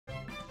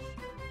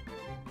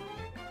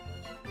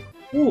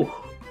Whew.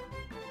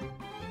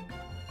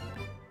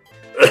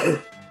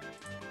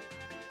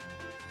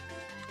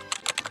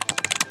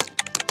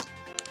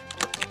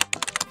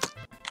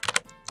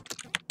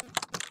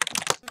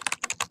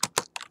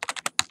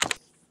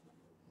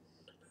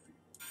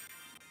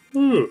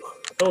 Ooh,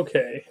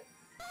 okay.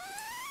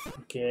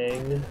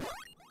 Gang.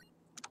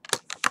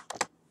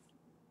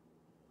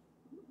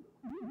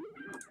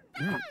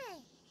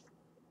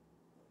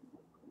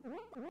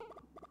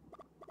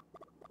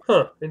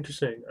 Huh,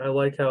 interesting. I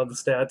like how the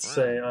stats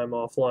say I'm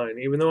offline,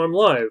 even though I'm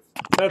live.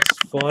 That's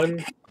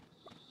fun.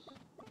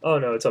 Oh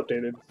no, it's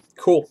updated.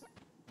 Cool.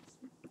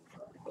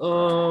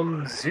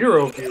 0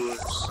 viewers.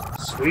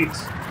 Sweet.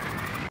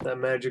 That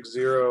magic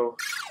 0.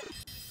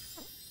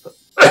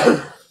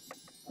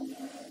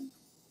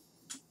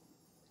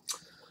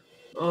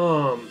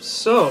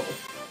 So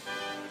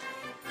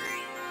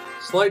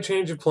slight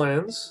change of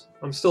plans.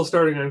 I'm still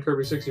starting on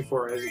Kirby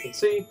 64, as you can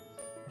see,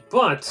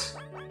 but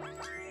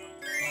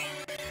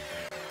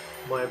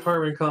my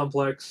apartment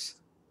complex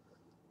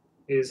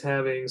is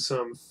having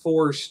some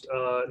forced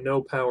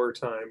no power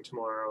time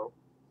tomorrow,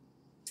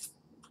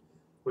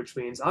 which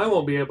means I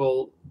won't be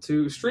able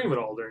to stream it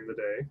all during the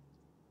day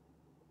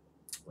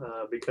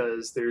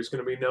because there's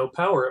going to be no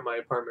power at my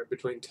apartment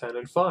between 10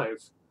 and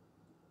 5.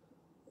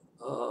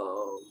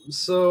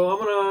 So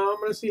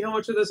I'm gonna see how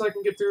much of this I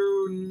can get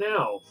through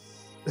now.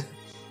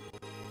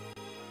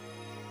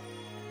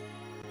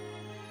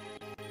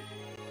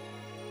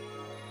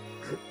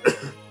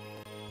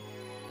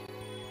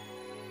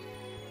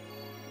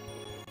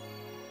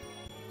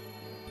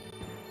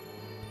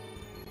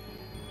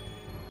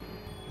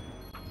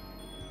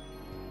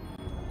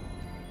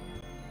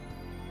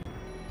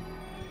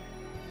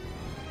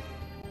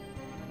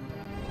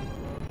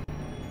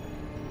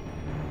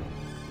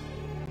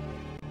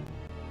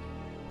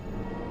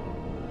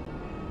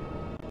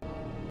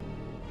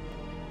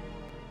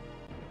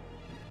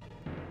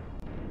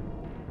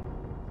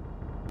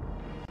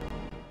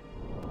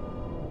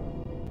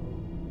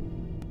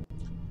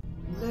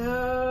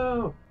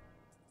 No!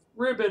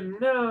 Ribbon,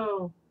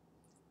 no!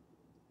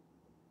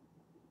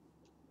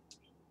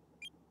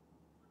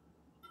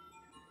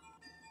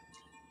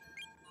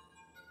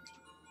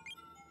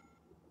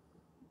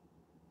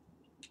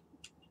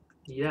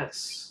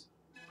 Yes.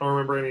 I don't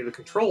remember any of the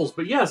controls,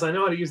 but yes, I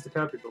know how to use the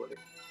copy ability.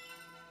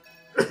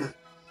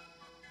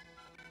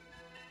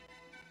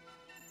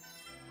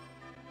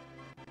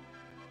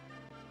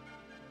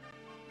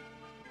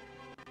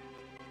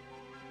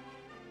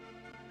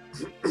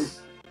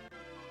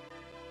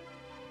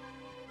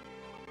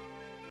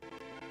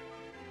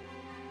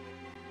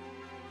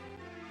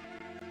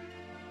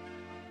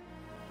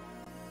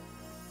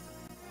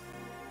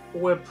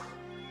 Whip.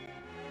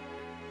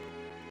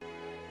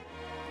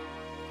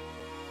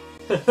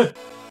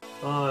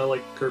 I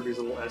like Kirby's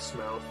little S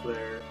mouth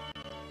there.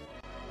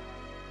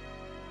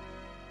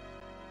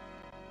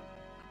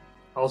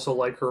 I also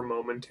like her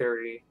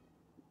momentary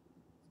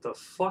 "the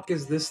fuck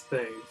is this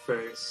thing"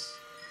 face.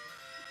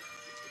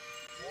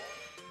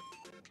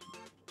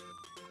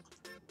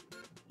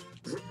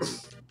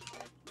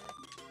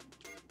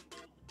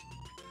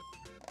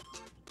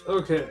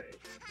 Okay,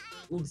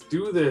 let's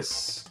do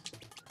this.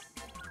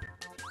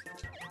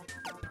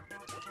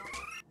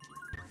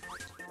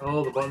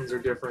 Oh, the buttons are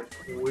different.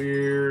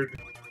 Weird.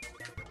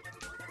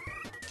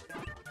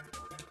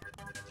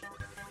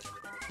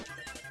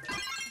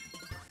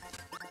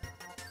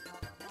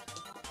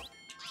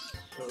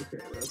 Okay,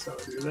 that's how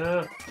I do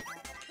that.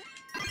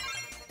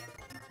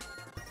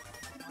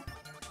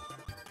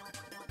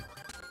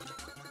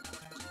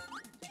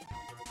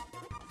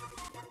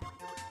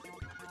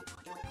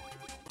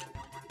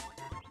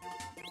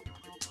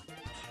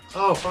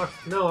 Oh, fuck.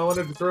 No, I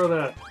wanted to throw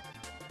that.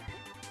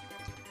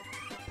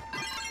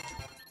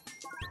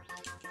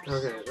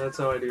 Okay, that's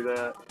how I do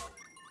that.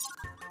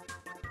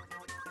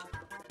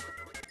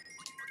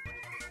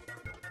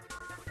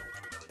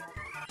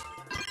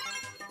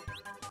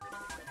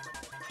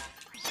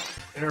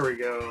 There we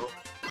go.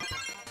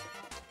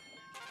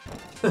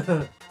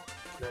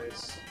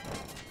 Nice.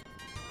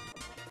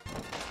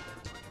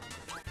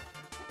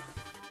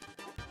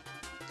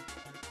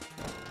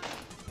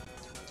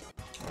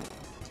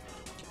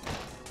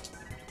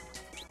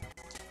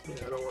 Yeah,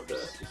 I don't want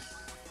that.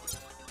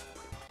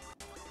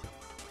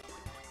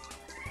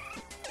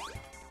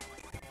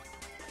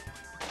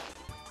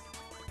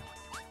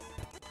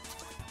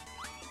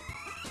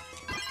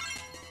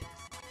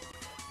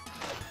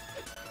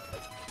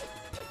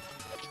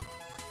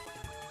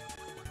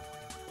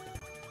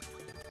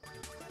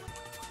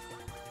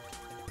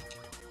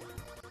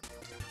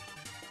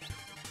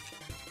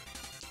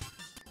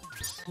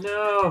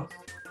 No!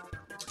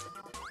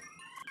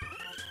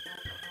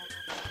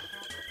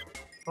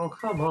 Oh,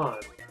 come on.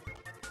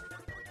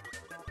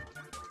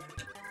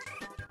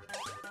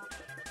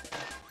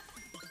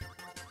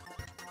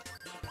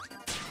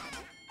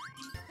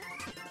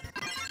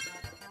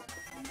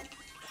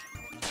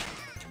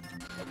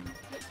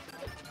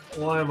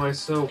 Why am I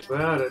so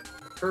bad at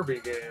Kirby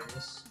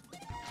games?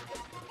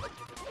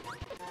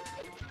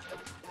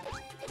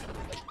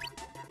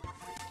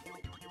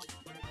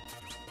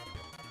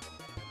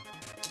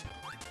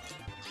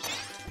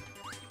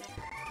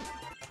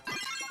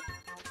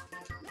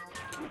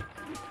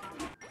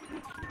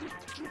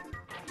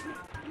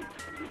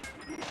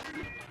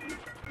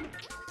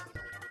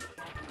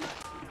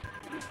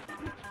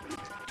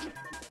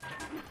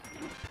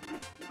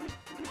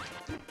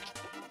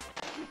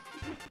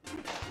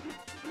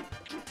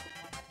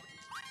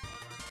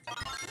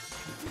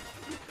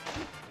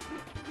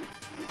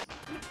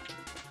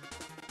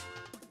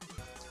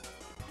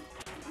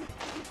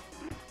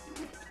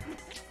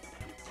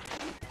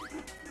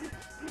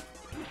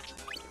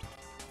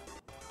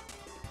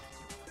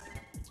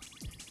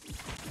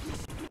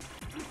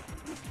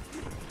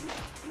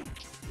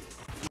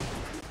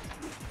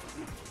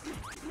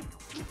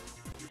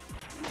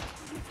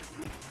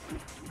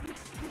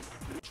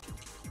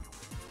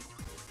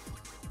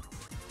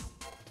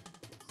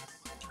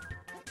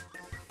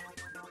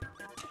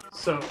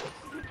 So,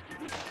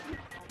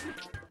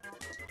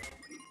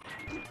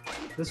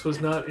 this was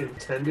not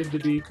intended to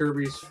be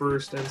Kirby's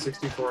first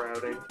N64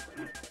 outing.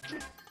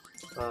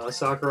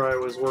 Sakurai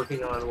was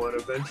working on what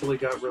eventually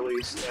got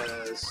released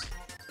as,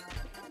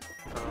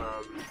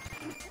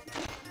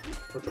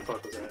 what the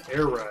fuck was that?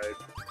 Air Ride.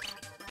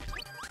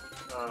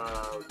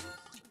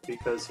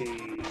 Because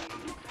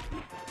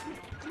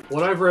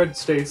what I've read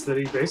states that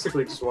he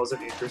basically just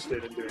wasn't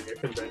interested in doing a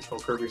conventional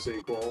Kirby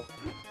sequel.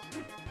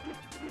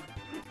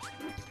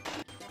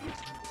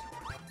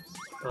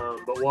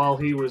 But while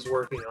he was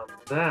working on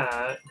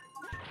that...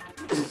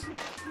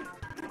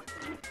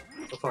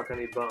 oh fuck, I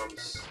need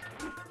bumps.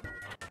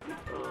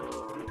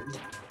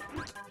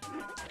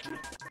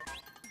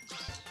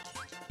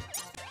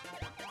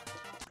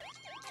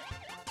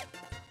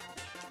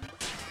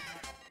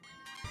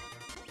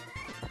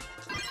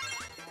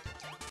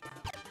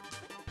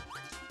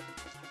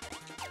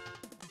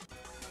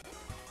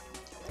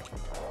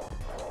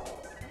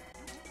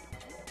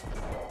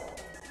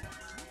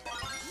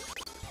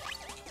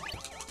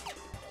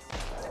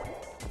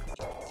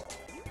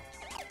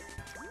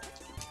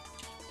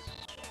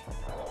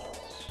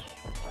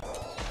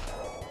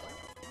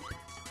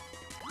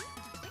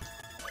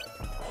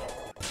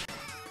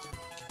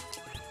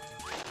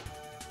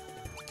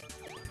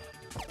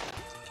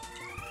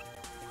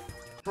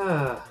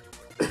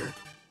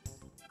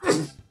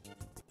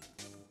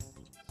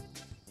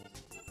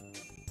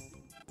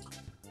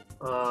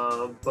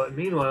 But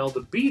meanwhile,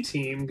 the B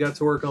team got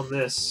to work on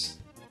this,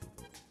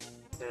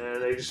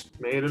 and they just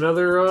made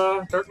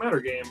another Dark Matter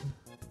game.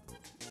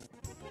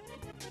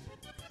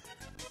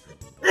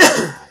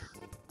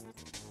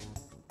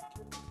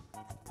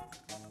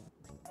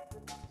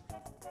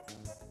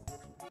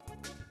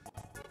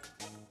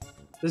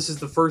 This is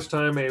the first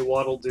time a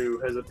Waddle-Doo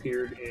has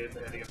appeared in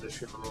any of the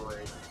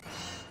Shinomori,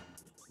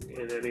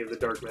 in any of the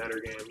Dark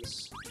Matter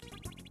games.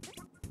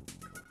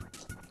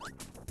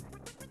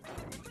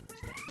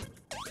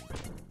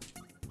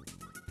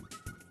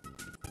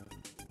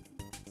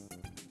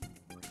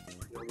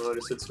 You'll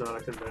notice it's not a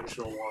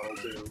conventional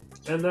Waddle-Doo,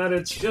 and that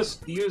it's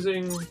just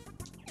using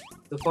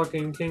the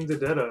fucking King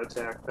Dedede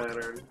attack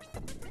pattern.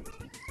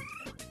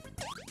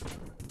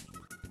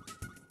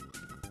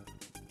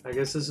 I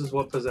guess this is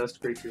what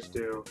possessed creatures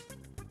do.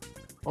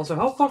 Also,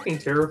 how fucking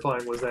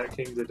terrifying was that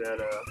King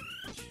Dedede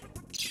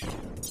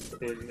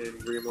in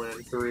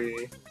Dreamland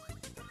 3?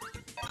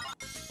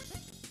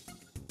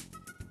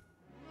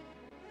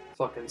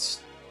 Fucking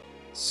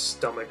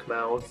stomach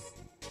mouth.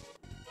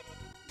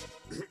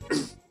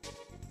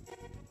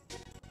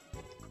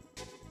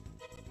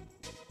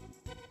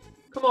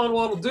 Come on,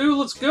 Waddle-Doo,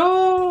 let's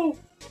go!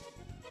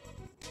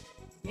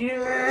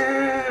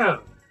 Yeah!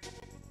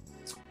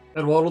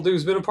 And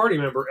Waddle-Doo's been a party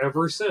member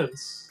ever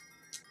since.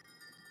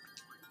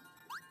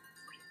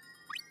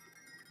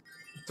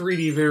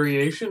 3D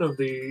variation of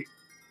the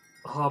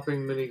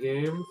hopping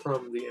minigame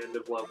from the end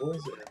of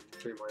levels in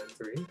Dreamland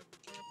 3.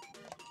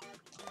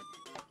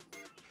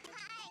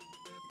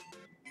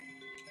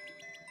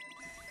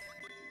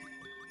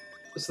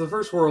 So the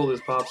first world is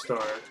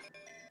Popstar.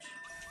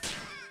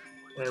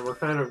 And we're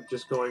kind of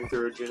just going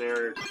through a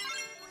generic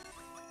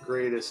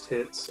greatest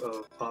hits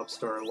of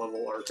Popstar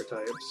level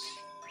archetypes.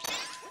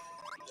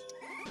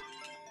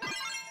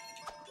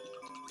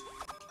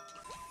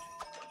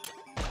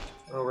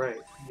 Oh right,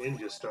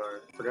 Ninja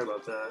Star. Forgot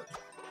about that.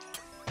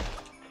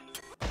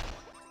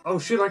 Oh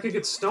shit, I could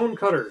get Stone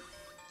Cutter!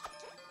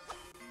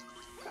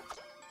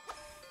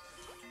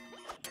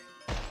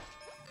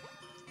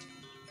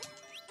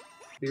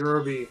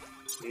 BRB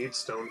needs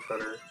Stone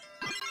Cutter.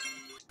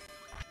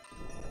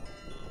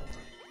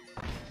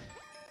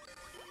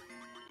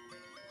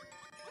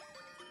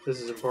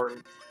 This is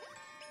important.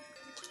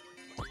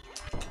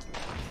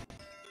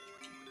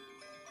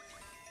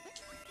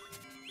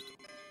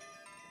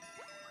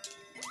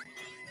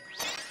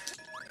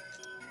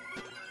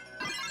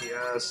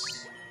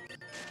 Yes.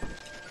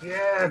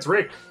 Yeah, it's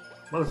Rick.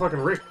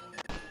 Motherfucking Rick.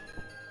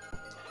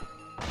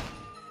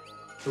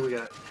 Who we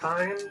got?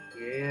 Kine?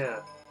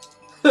 Yeah.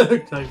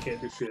 Kine can't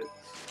do shit.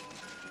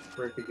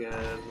 Rick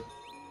again.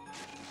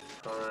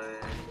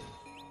 Kine.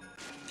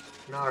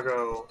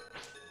 Nago.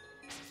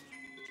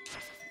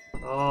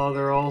 Oh,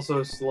 they're all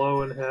so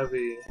slow and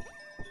heavy.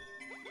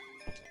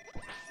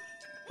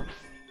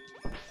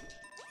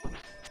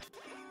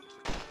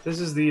 This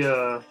is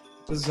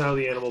how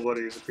the animal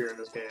buddies appear in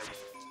this game.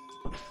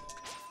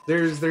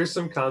 There's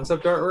some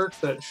concept artwork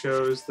that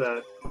shows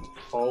that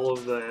all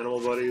of the animal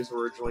buddies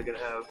were originally going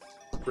to have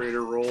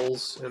greater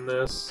roles in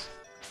this.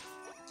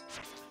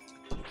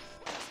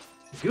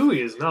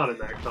 Gooey is not in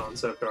that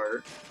concept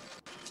art,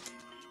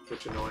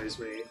 which annoys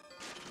me.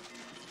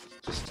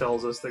 Just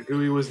tells us that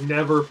Gooey was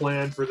never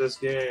planned for this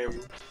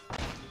game.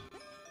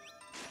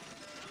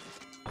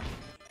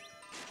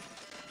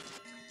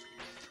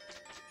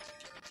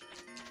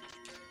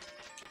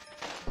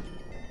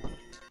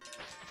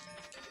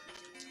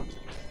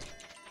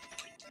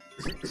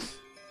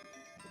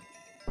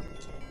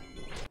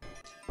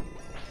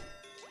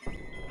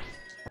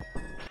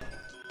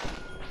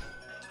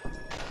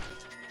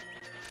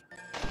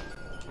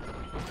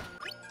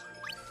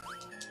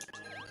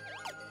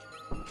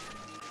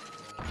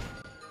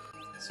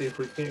 see if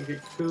we can't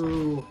get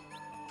Coup.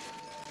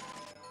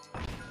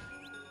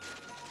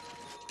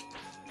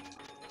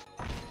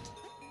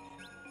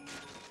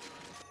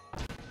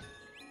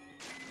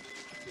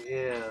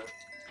 Yeah.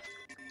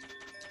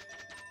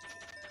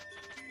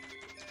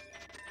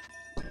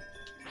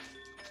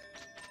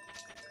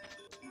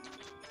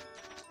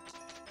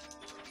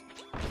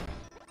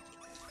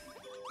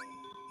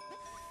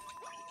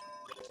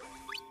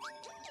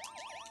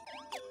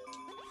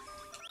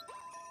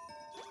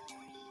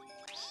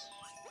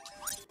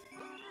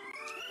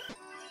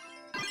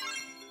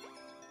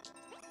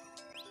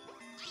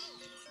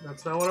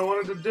 That's not what I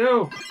wanted to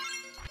do.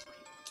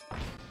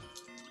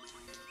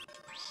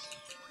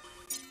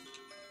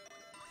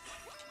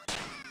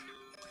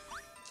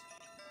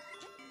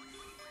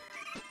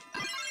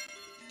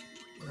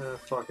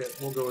 Fuck it.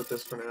 We'll go with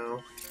this for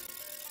now.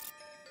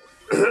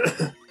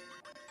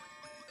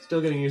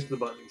 Still getting used to the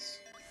buttons.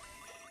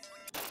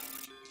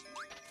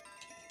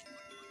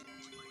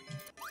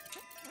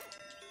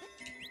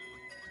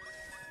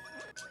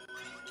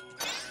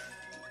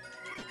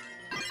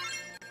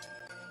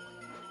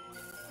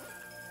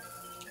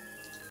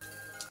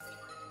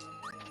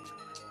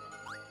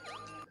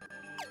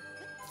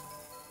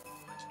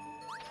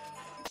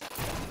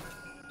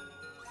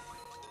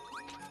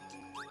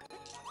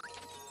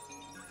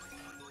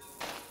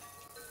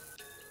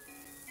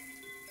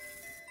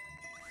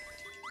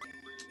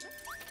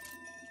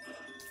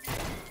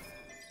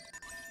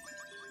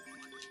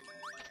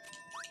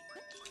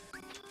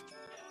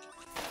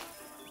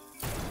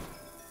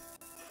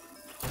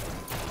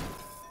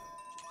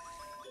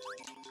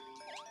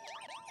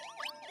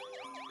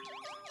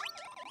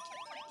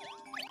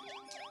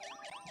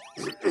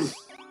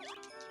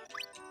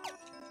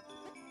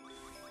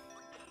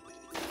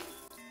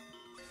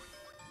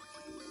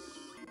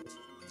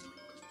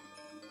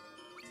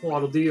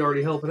 Waddle Dee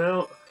already helping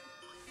out.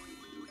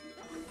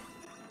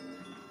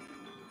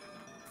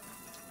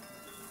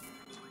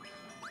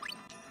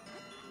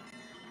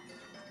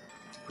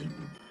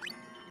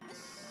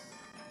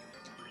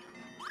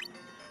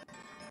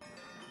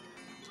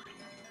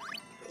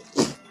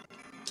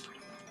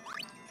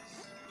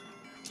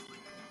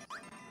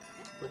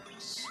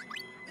 Oops.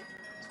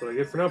 That's what I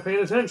get for not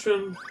paying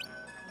attention.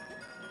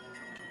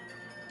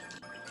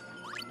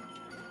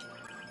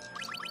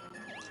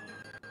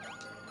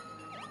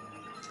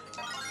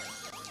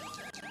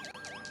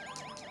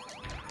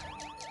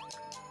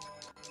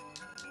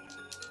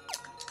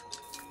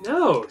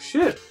 No,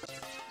 shit.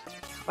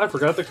 I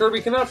forgot that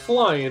Kirby cannot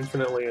fly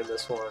infinitely in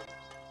this one.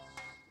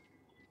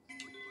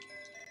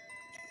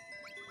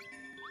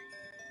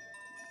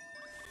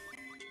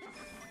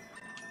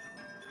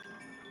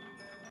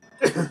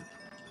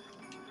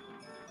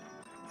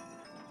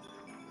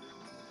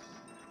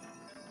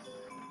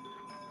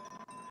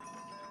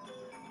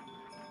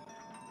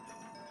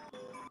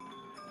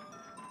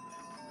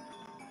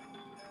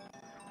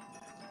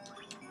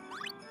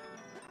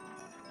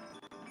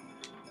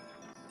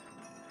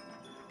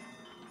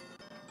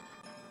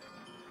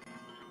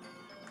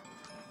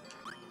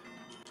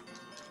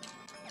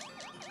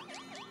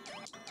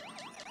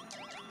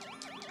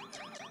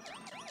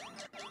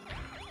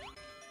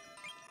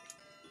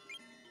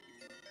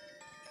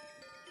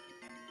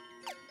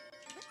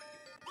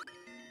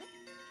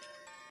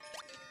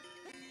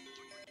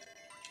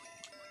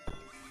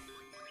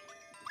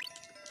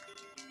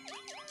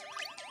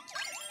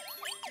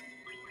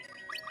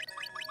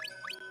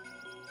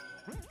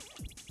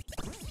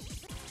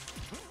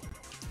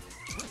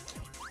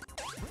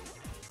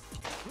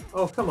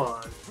 Oh, come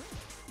on.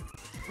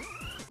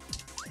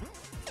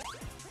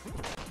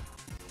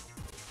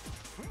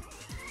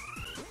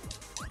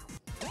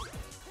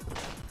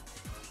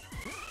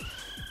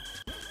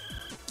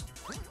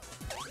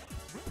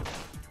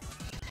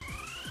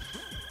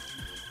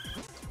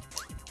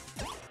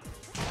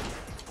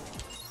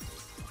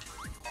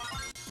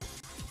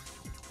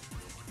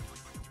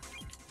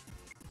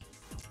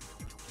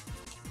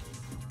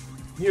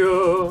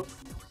 Yeah.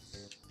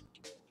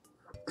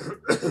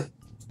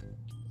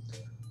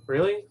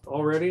 Really?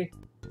 Already?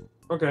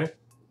 Okay.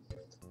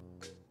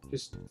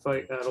 Just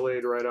fight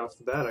Adelaide right off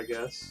the bat, I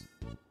guess.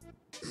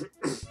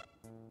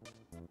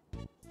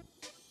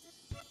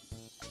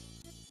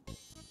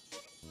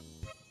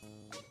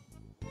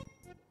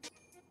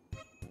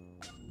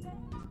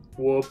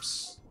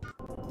 Whoops.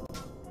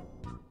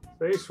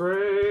 Face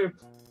rape!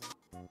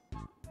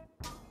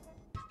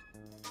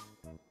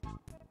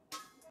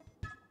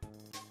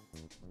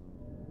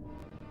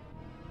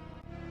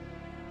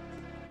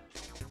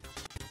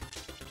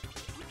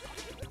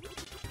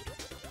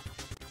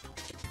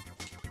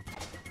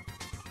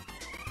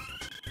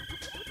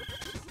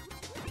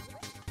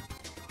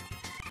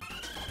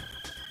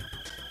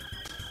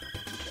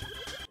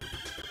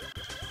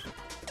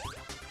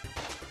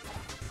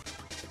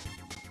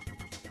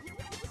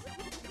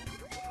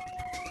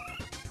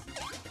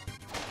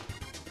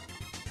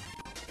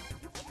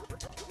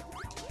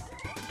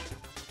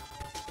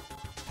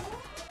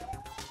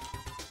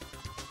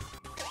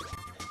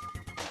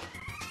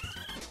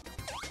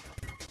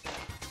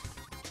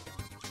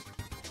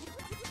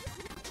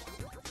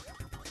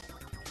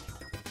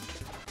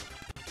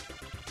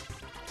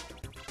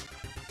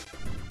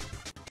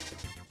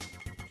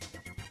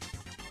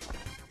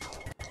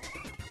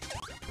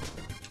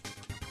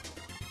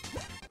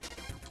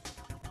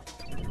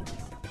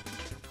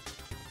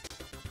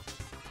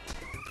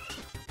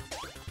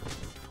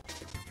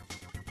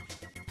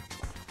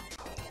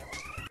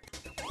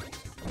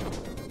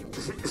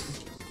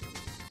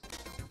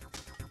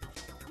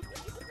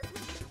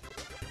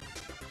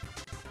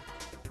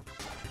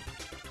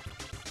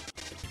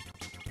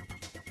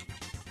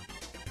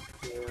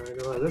 Yeah, I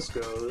know how this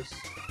goes.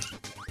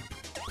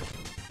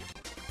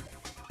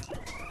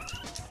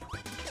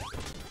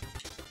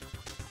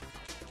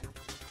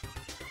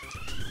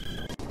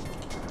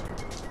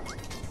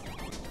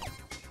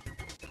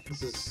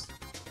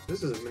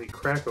 This is a mini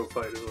Kracko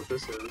fight is what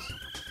this is.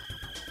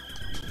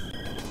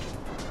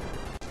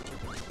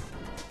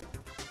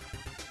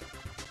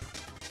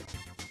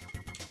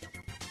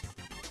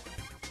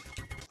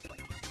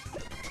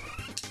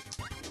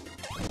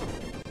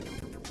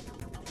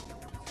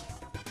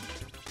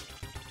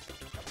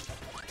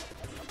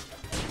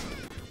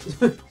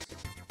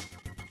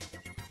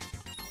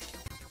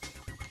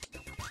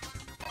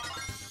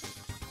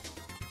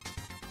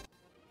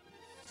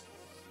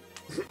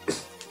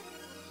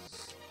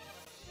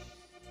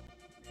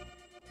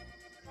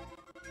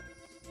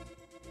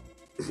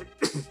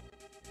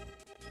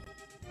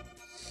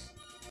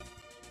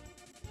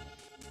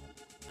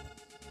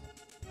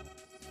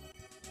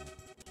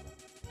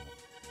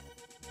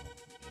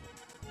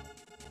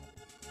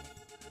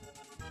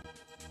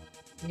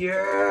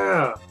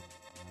 Yeah!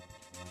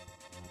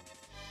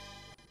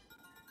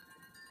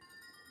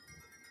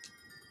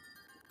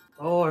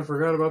 Oh, I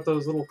forgot about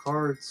those little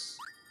cards.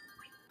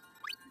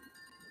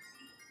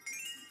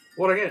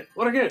 What'd I get?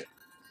 What'd I get?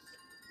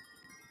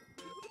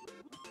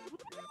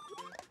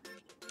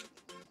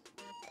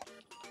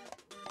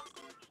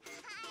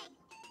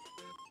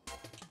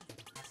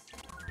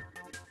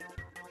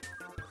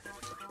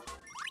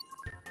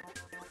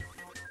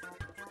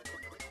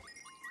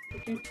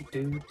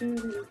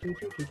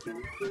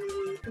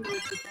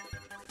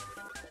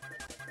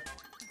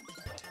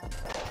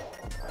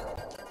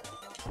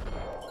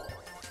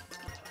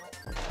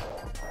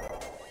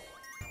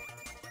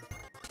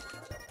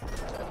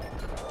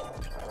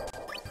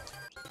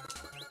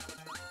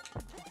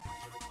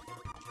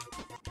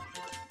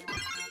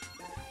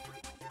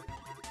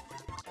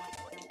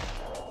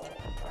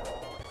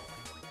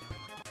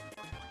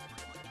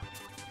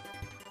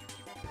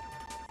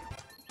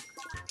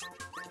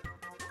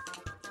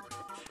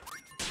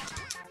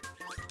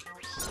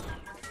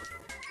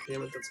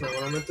 Damn it, that's not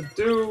what I meant to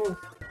do!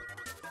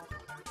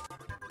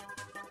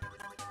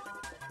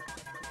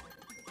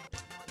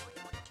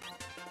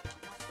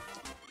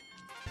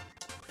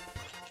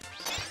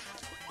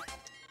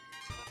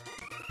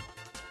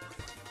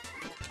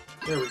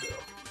 There we go.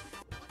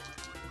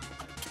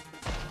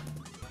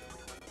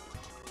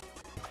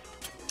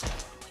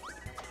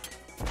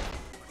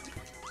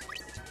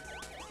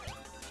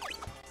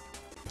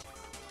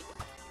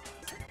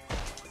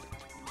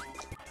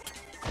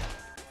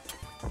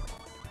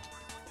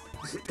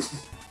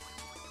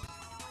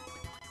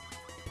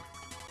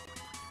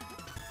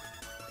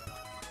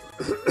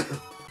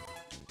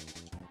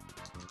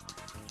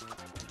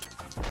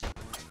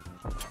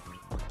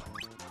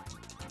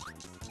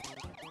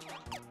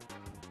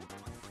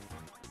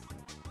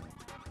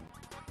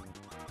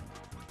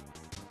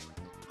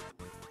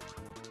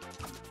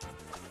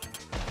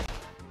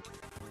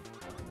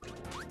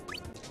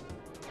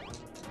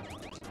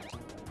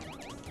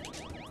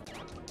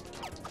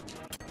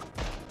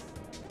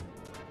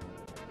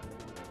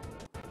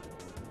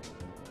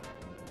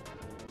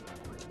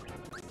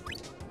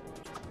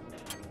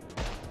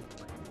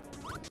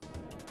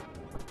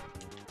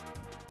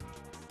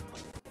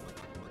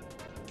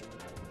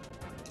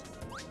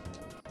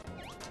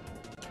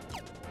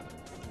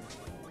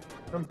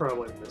 I'm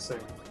probably missing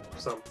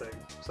something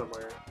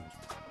somewhere.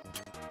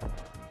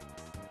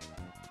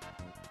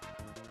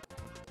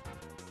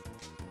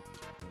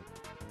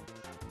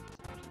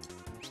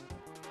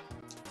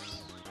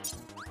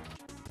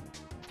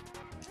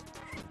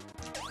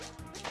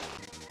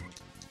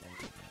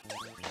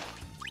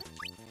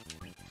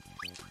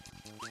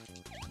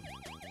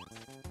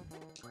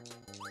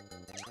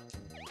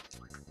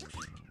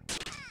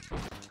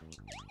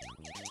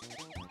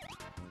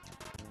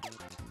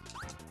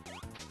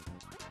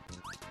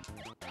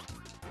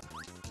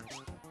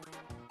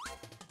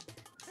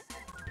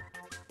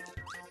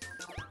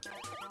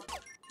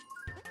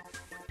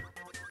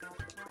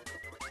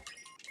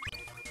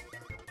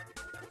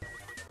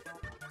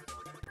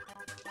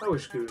 I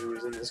wish Guru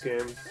was in this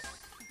game.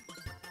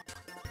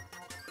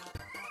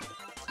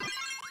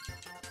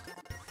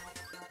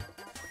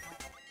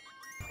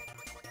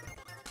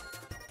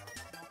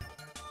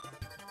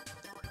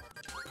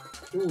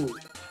 Ooh,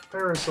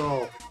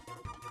 parasol.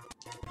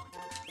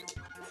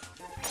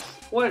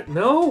 What?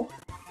 No?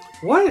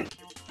 What?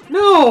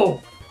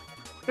 No!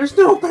 There's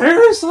no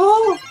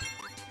parasol?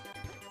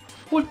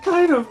 What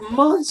kind of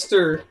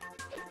monster?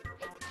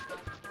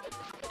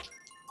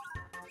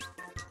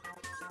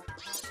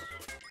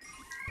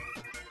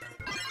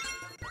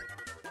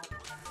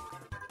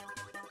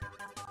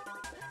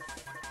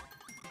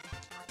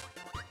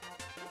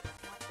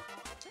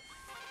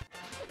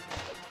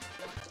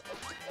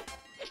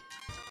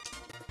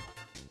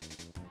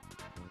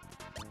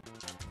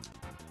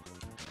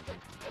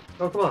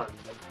 Oh, come on.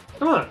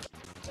 Come on!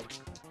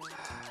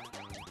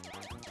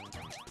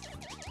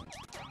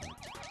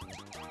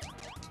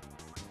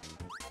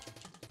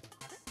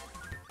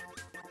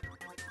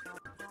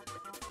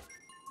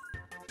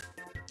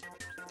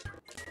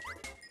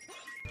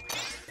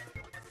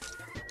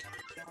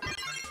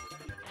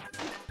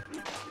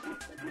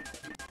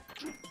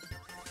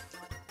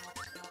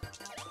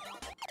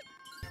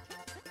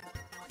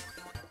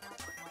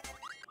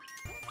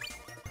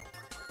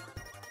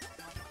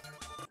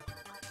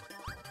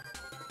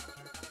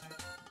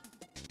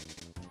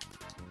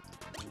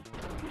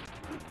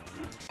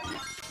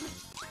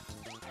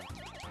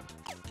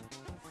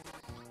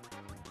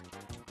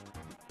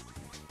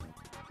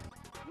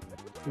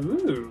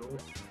 Ooh.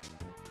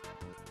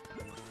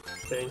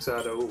 Thanks,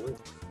 Otto.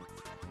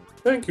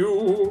 Thank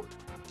you.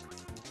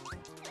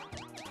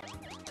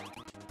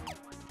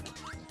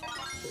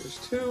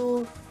 There's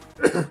 2.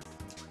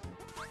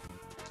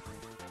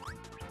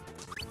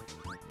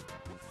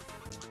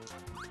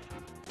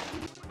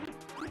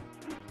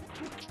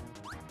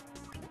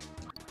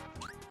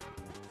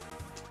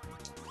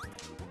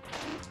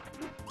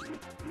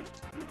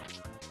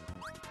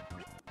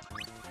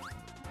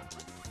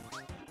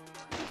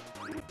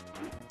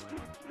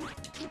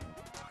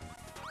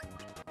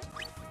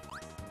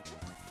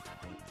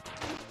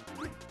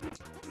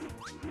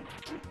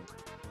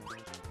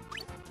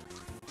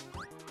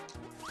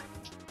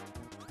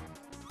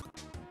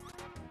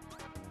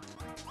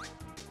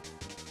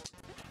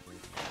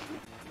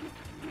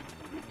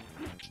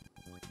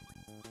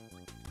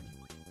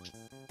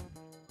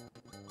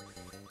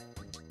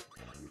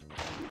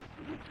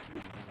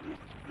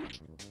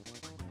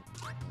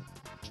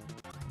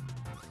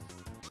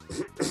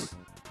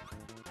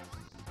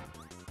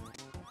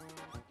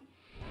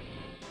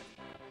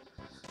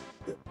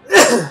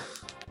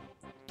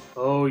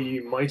 Oh, ye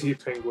mighty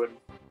penguin.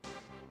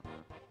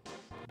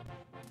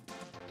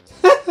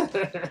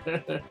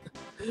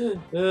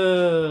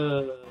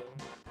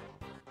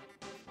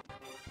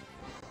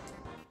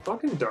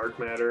 Fucking dark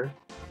matter.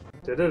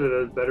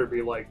 Better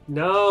be like,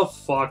 no,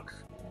 fuck.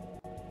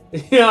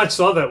 Yeah, I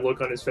saw that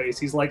look on his face.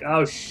 He's like,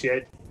 oh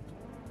shit.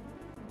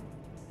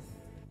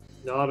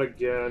 Not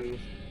again.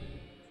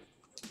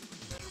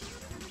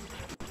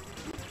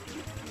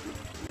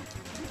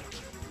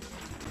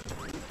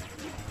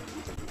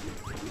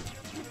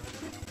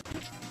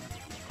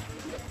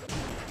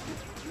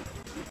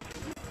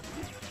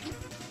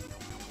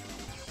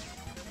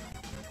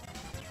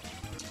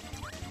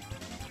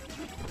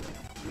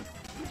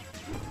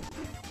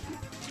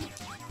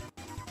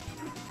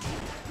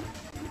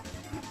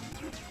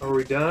 Are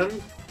we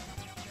done?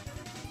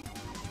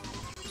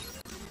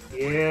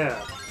 Yeah.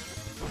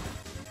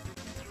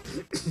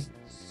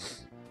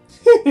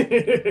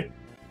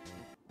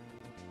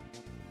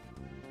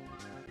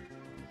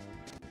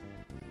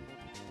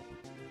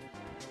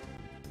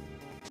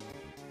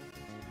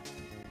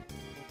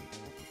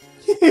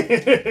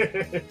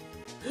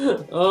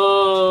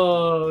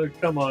 Oh,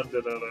 come on,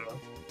 Dododo.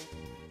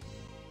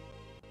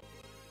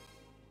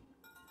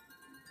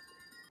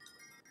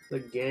 The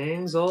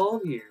gang's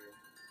all here.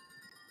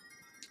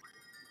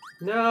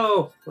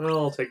 No! Well,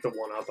 I'll take the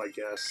 1-up, I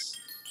guess.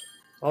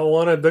 I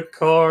wanted the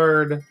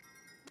card.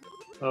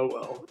 Oh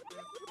well.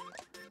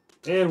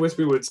 And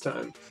Wispy Woods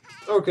time.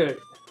 Okay.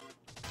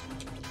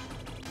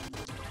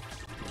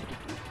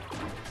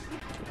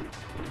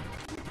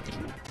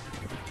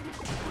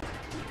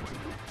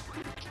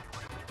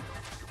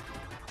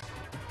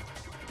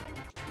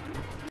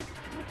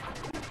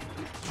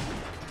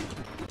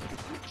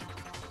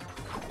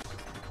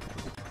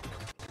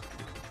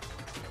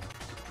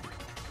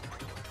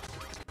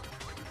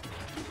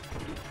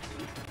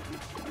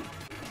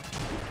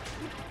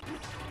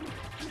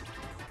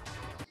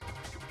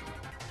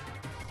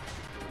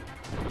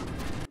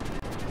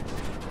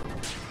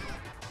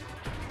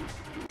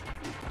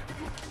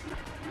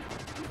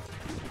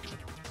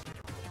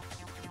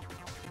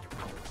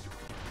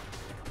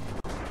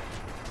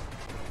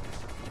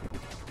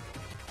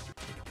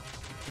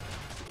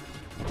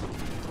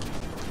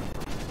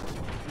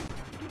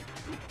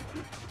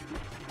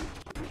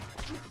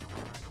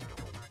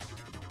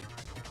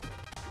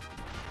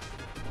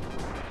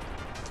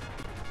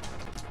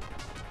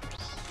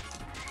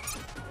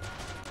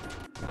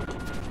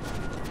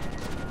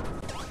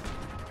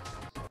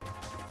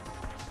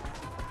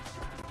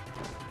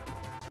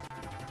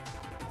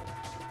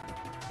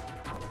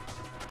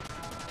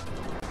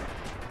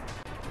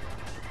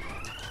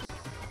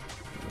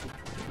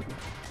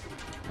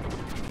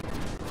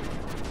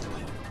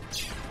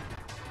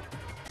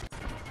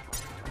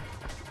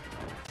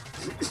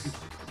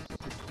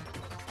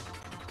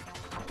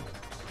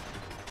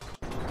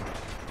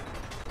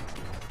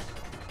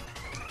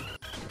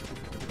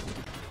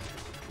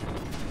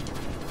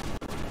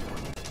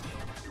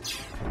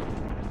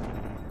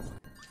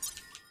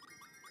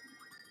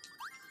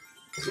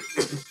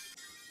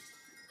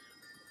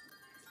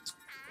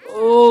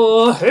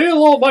 Oh,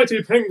 hail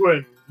almighty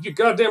penguin! You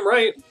goddamn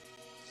right!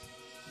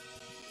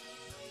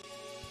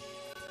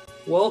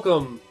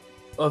 Welcome,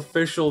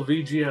 official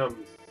VGM.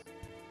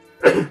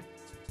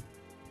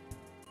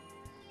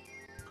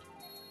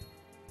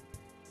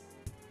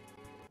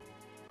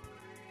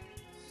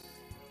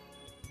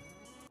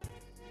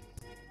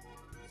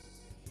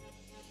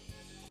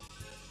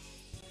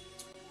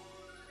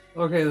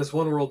 Okay, that's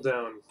 1 world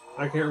down.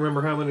 I can't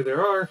remember how many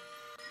there are.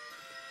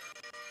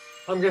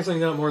 I'm guessing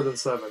not more than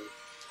 7.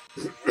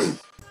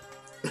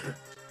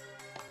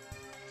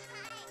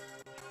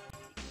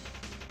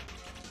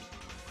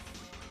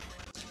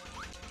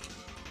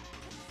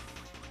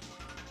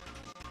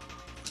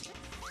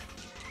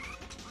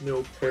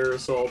 No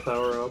parasol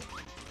power-up.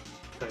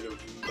 Kind of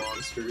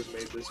monsters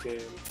made this game.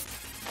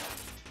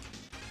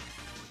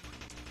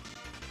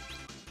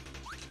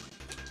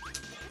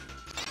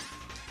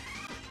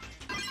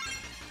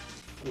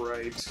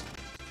 Right.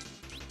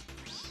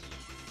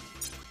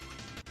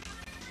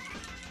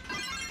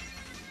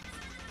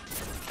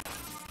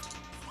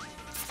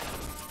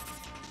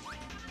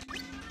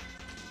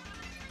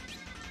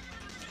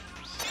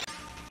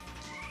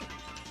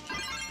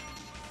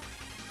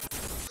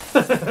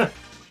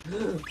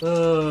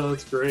 Oh,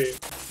 that's great.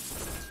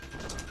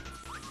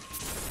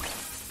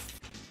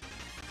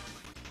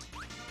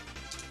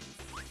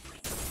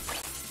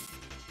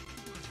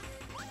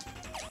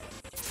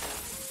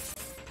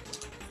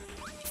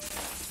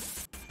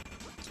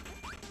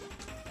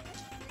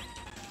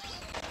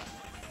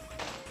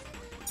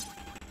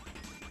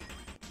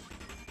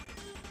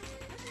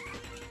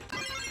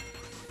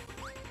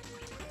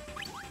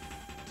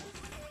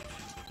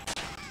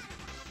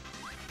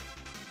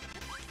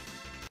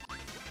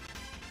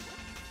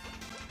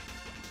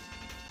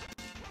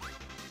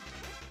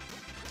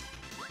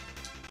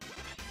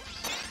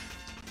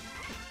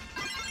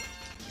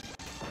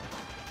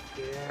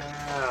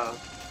 Yeah.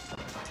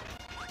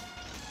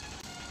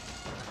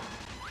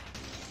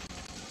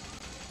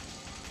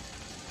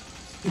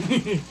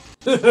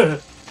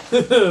 This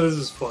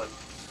is fun.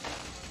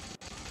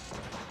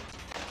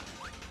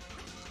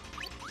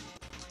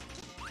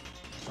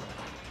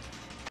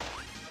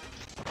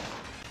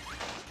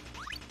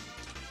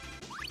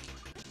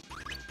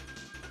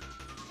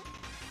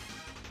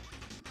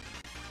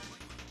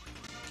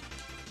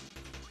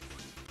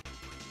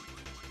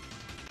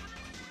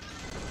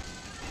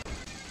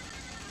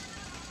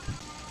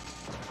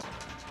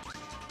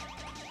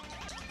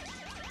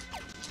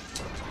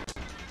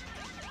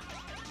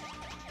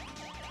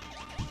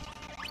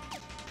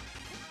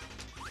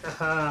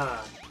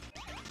 Haha.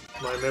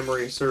 My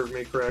memory served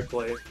me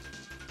correctly.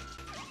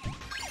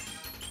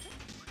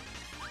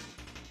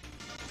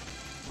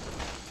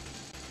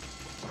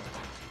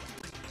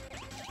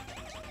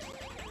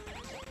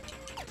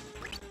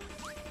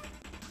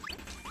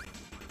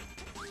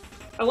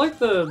 I like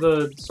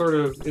the sort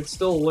of, it's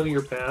still a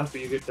linear path,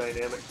 but you get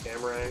dynamic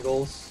camera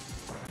angles.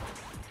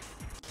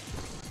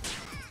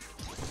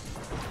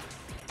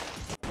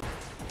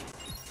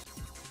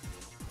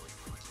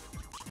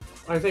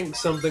 I think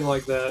something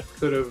like that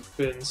could have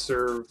been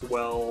served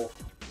well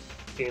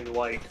in,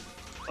 like,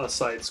 a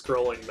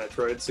side-scrolling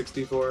Metroid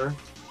 64.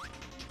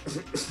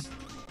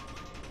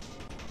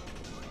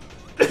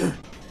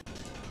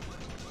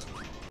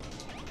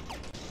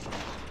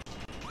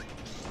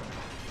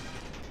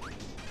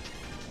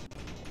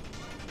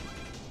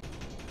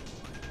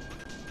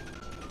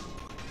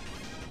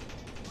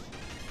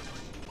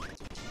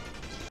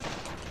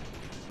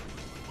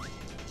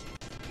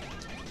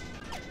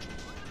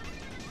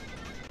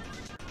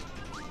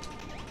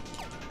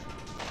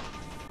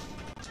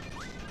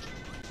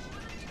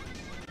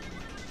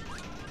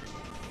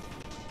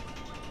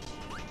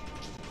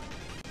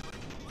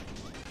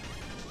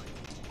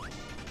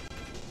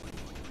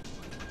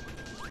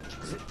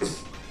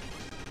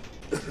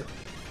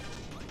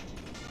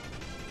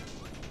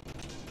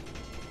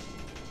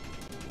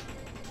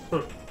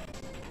 Huh.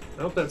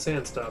 I hope that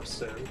sand stops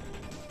soon.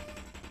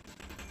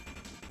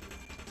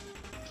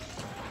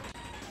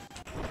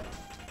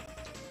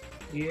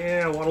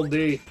 Yeah, Waddle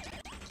Dee.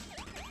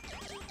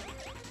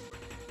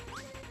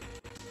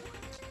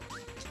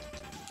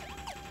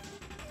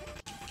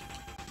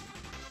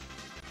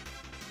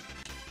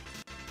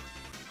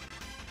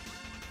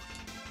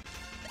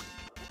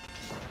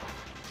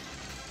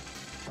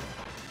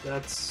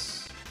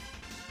 That's...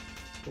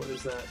 what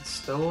is that?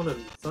 Stone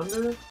and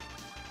Thunder?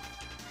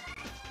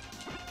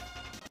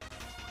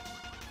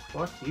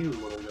 Fuck you,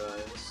 little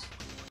guys.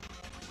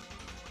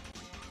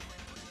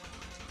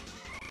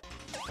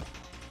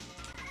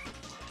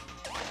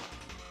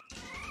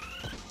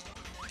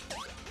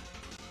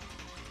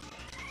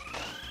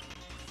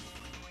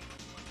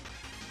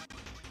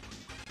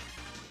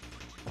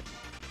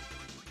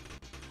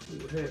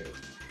 Ooh, hey.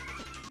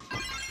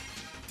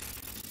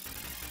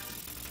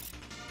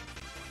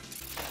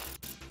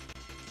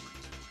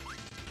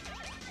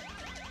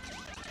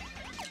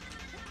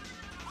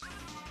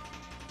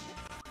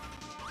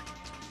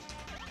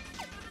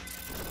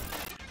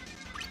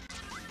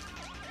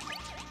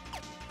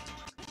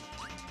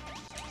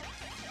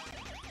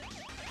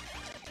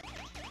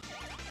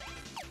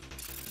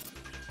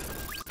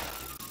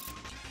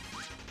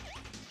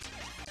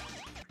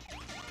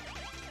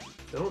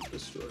 Don't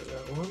destroy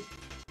that one.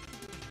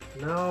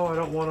 No, I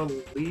don't want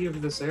to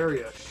leave this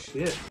area.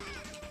 Shit.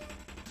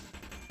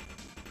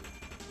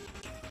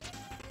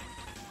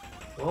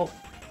 Well,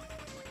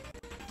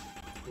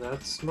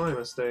 that's my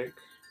mistake.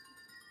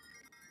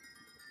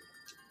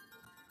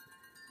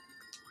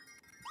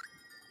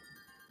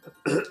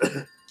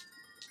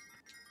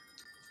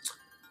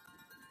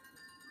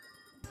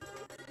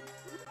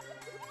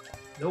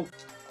 Nope.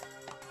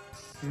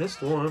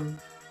 Missed one.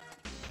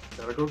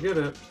 Gotta go get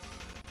it.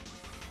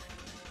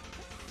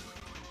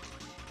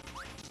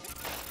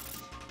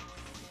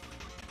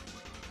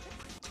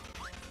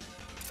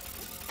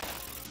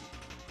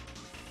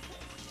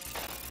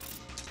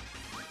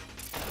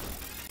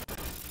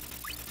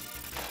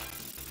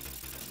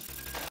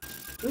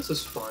 This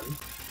is fun.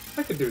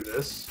 I could do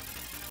this.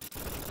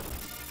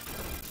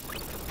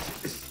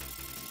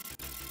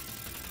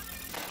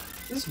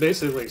 This is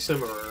basically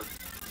similar.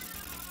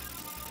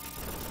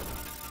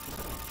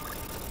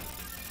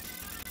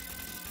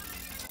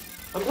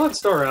 I'm glad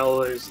Star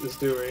Alloys is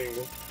doing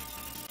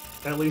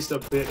at least a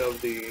bit of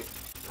the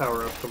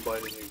power-up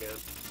combining again.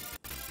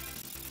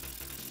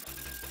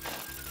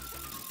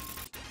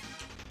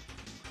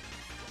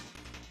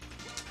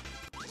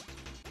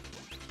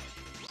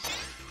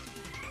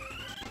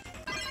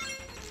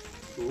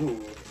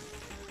 Ooh.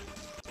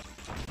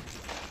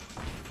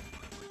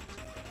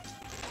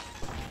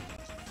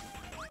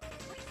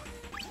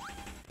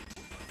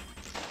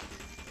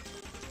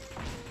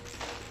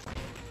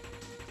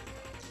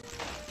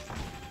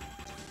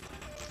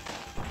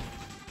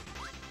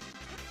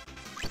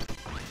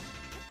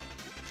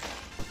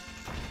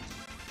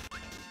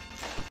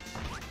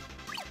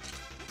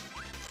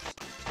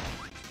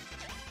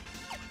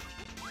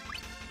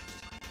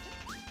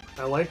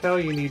 I like how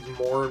you need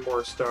more and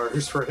more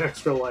stars for an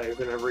extra life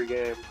in every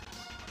game.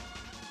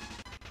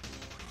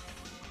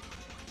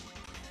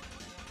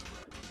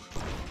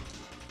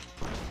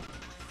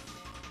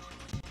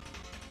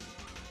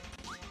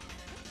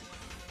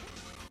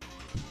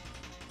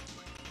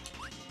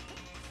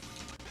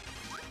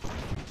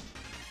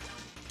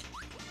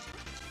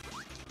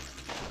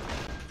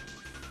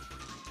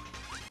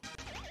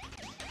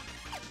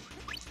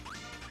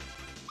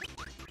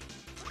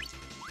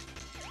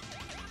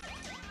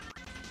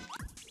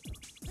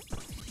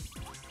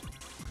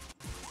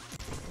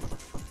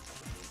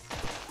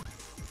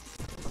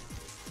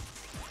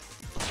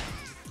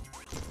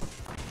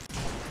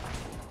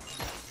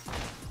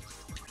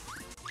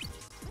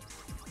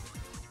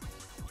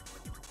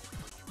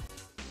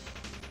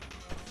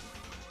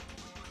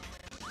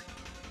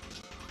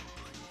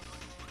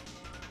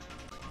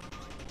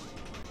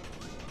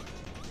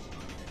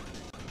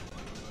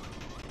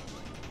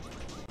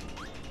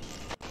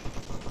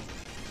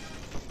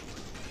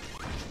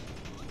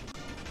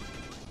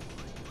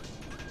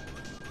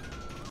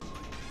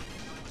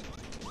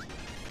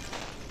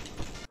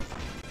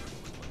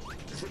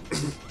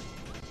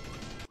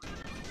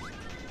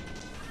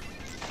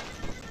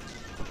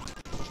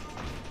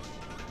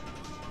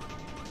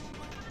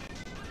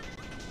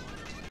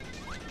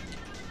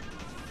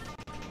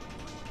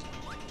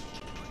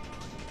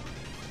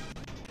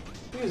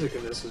 Music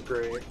in this is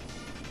great.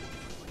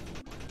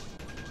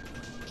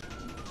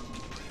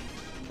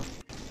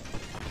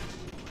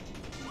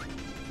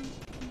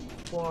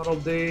 Waddle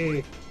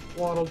Dee!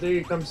 Waddle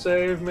Dee, come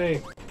save me!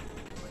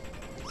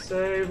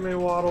 Save me,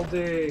 Waddle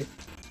Dee!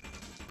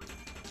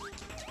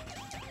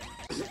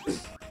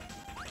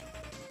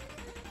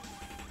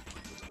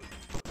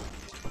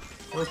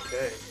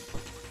 Okay.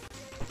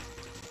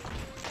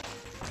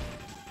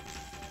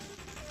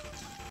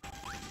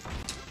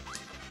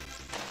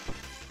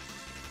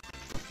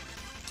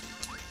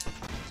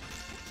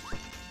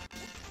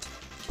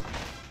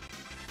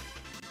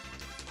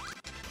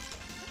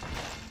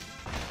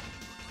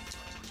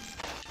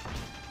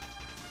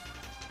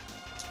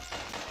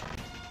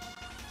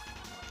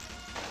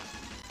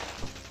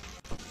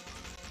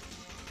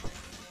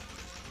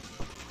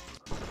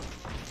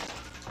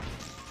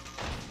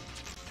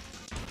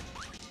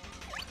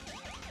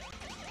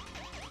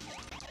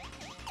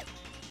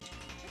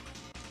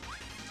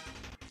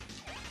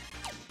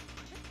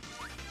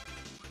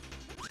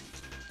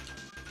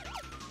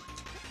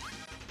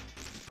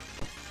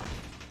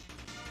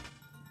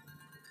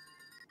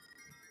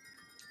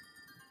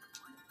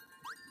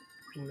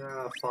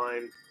 Nah,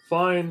 fine.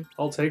 Fine,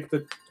 I'll take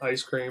the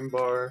ice cream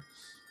bar.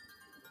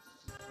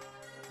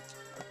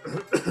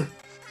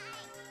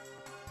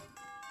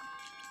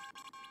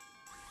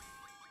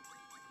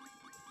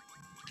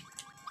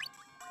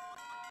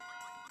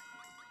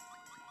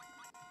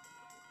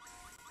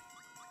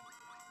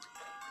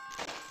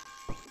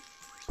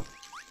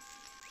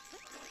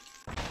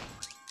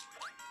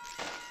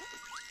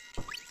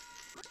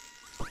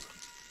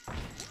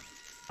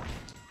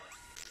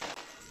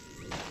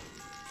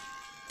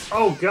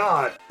 Oh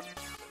god!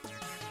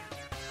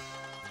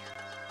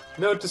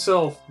 Note to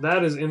self,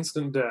 that is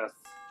instant death.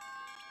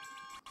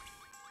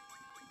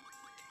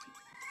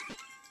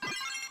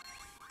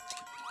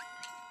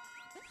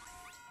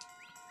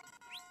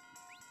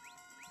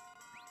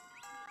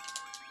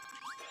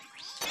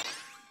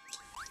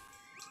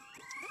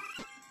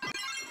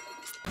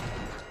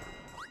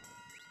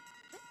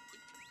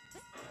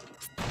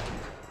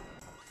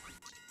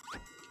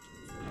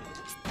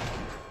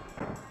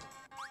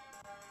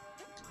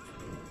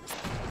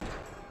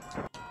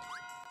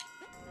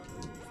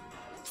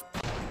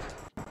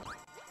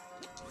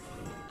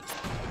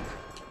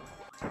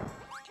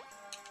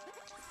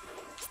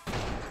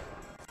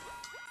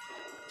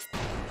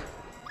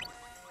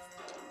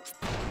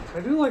 I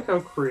do like how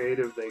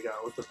creative they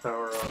got with the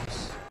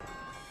power-ups.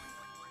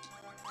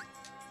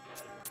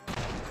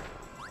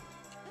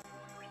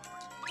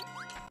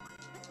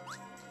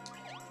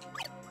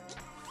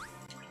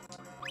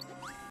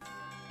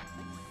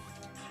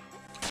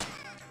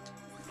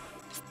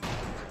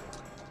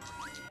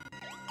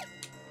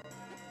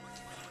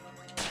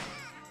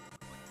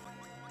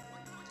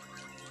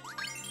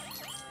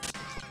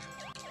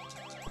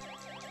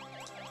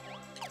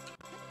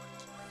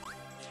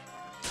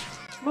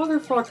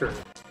 Motherfucker.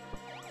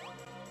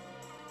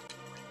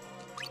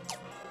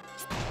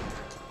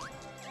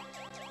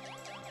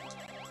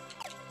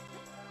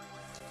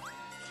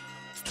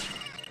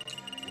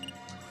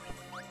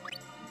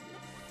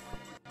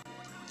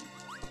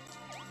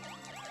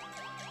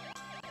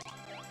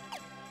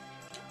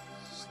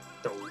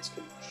 Stones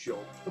can jump.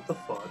 What the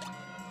fuck?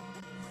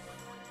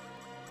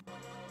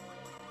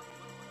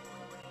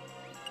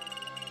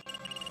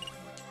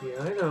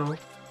 Yeah, I know.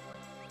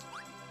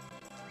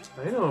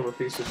 I know I'm a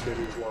piece of shit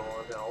who's low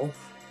on health.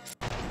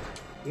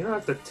 You don't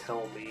have to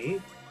tell me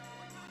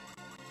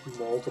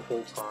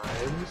multiple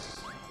times.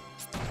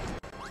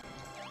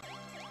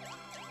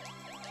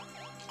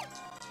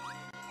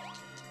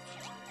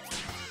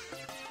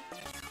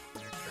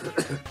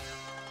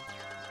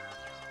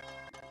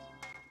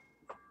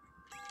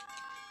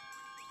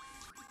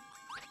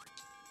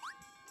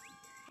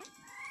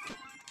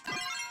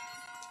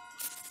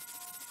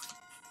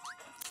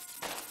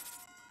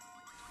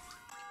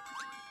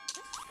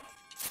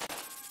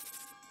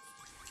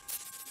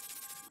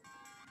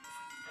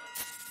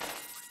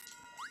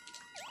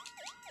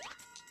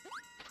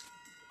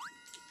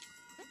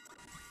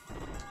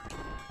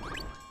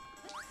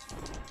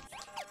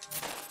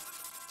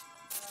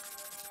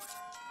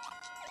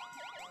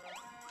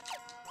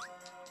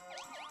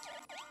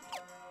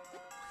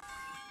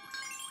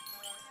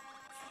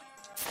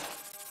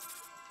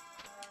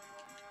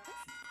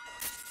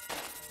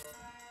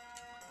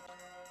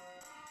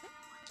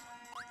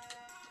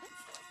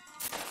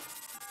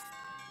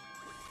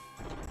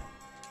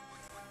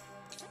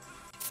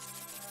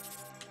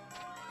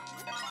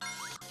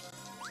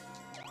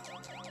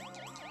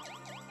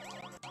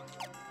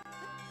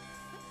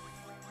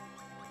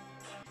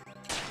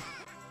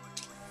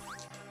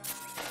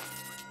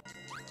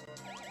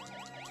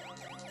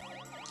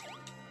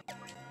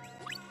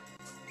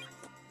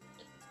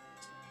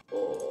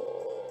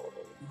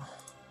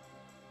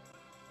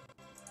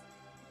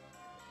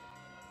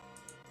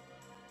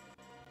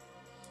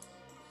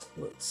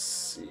 Let's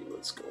see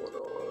what's going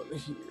on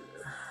here.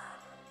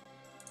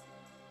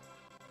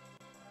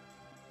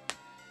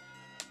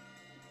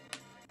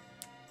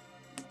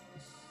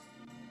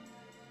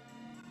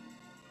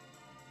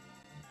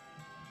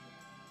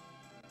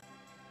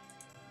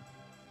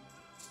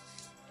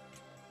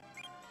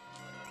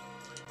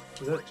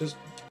 Is that just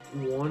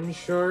one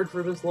shard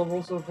for this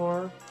level so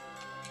far?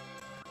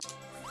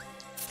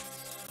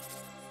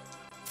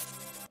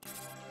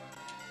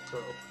 Oh.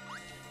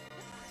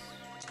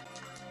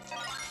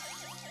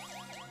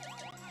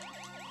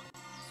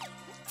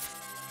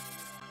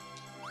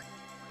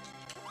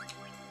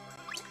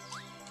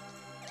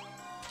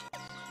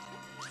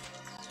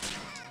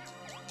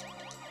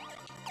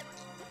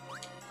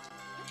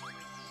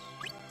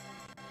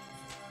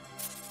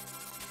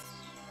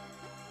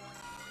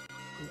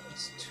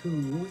 That's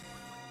 2.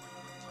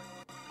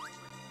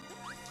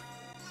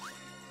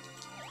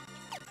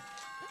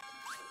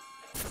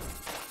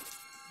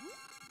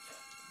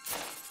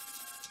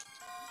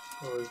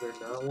 Oh, is there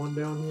not one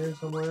down here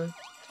somewhere?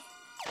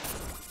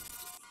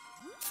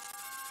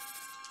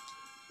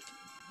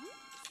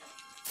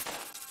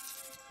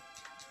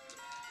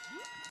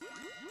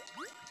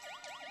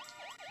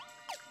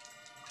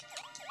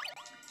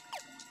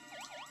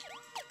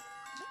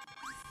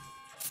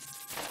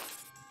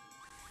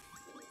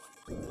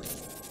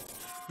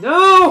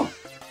 No!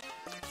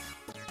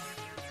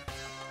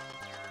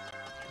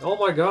 Oh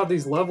my god,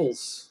 these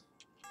levels.